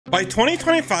By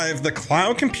 2025, the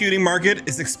cloud computing market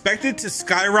is expected to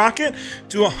skyrocket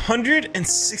to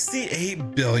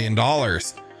 $168 billion.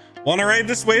 Want to ride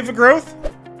this wave of growth?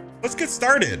 Let's get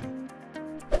started.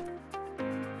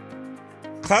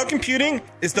 Cloud computing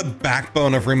is the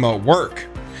backbone of remote work.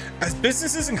 As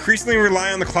businesses increasingly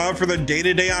rely on the cloud for their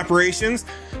day-to-day operations,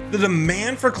 the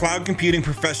demand for cloud computing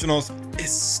professionals is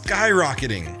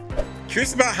skyrocketing.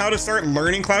 Curious about how to start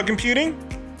learning cloud computing?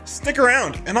 Stick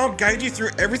around and I'll guide you through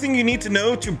everything you need to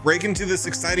know to break into this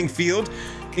exciting field,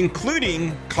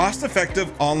 including cost-effective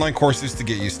online courses to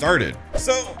get you started.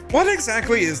 So, what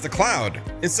exactly is the cloud?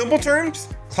 In simple terms,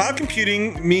 cloud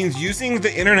computing means using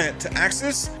the internet to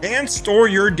access and store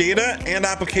your data and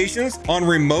applications on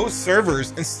remote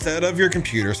servers instead of your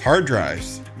computer's hard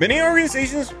drives. Many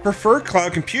organizations prefer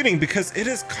cloud computing because it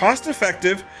is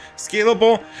cost-effective,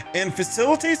 scalable, and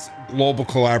facilitates global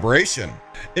collaboration.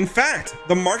 In fact,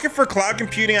 the market for cloud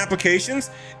computing applications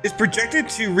is projected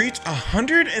to reach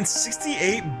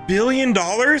 $168 billion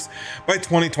by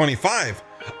 2025,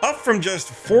 up from just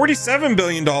 $47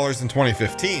 billion in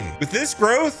 2015. With this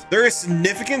growth, there is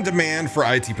significant demand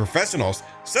for IT professionals,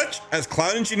 such as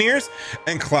cloud engineers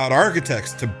and cloud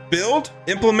architects, to build,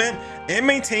 implement, and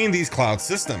maintain these cloud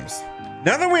systems.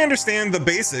 Now that we understand the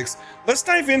basics, let's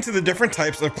dive into the different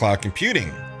types of cloud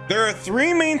computing. There are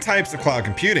three main types of cloud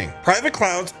computing. Private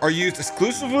clouds are used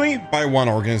exclusively by one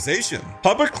organization.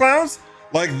 Public clouds,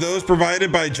 like those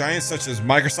provided by giants such as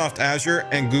Microsoft Azure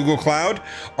and Google Cloud,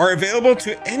 are available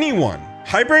to anyone.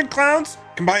 Hybrid clouds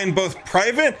combine both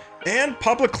private and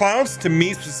public clouds to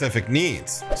meet specific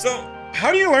needs. So,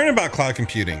 how do you learn about cloud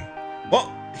computing?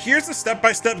 Well, here's a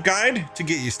step-by-step guide to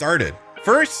get you started.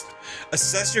 First,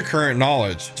 assess your current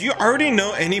knowledge. Do you already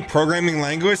know any programming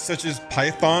language such as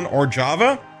Python or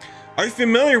Java? Are you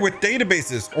familiar with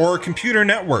databases or computer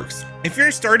networks? If you're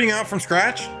starting out from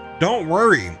scratch, don't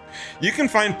worry. You can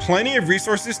find plenty of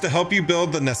resources to help you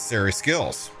build the necessary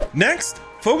skills. Next,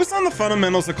 focus on the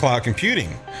fundamentals of cloud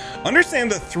computing. Understand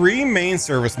the three main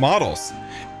service models: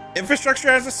 infrastructure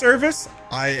as a service,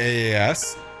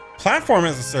 IaaS, platform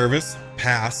as a service,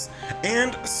 PaaS,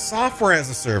 and software as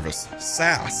a service,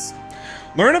 SaaS.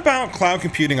 Learn about cloud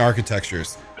computing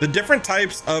architectures, the different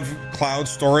types of cloud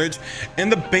storage, and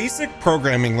the basic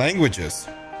programming languages.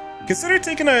 Consider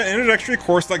taking an introductory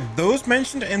course like those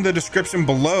mentioned in the description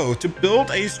below to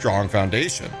build a strong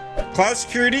foundation. Cloud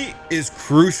security is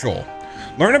crucial.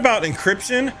 Learn about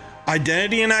encryption,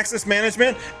 identity and access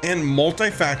management, and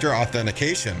multi-factor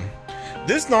authentication.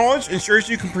 This knowledge ensures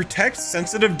you can protect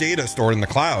sensitive data stored in the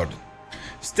cloud.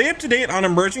 Stay up to date on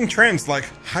emerging trends like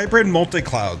hybrid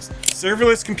multi-clouds,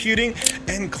 serverless computing,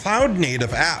 and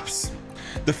cloud-native apps.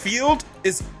 The field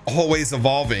is always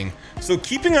evolving, so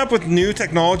keeping up with new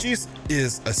technologies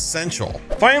is essential.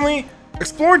 Finally,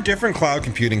 explore different cloud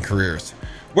computing careers.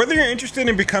 Whether you're interested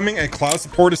in becoming a cloud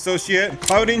support associate,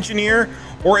 cloud engineer,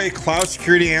 or a cloud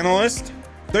security analyst,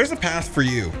 there's a path for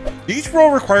you. Each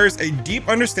role requires a deep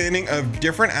understanding of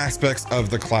different aspects of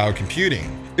the cloud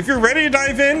computing. If you're ready to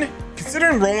dive in, consider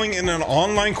enrolling in an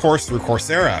online course through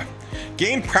Coursera.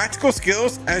 Gain practical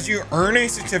skills as you earn a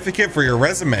certificate for your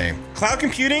resume. Cloud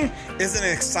computing is an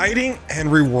exciting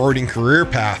and rewarding career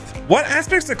path. What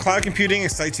aspects of cloud computing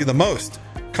excites you the most?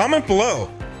 Comment below.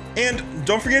 And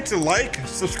don't forget to like,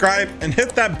 subscribe, and hit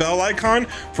that bell icon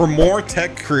for more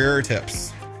tech career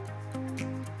tips.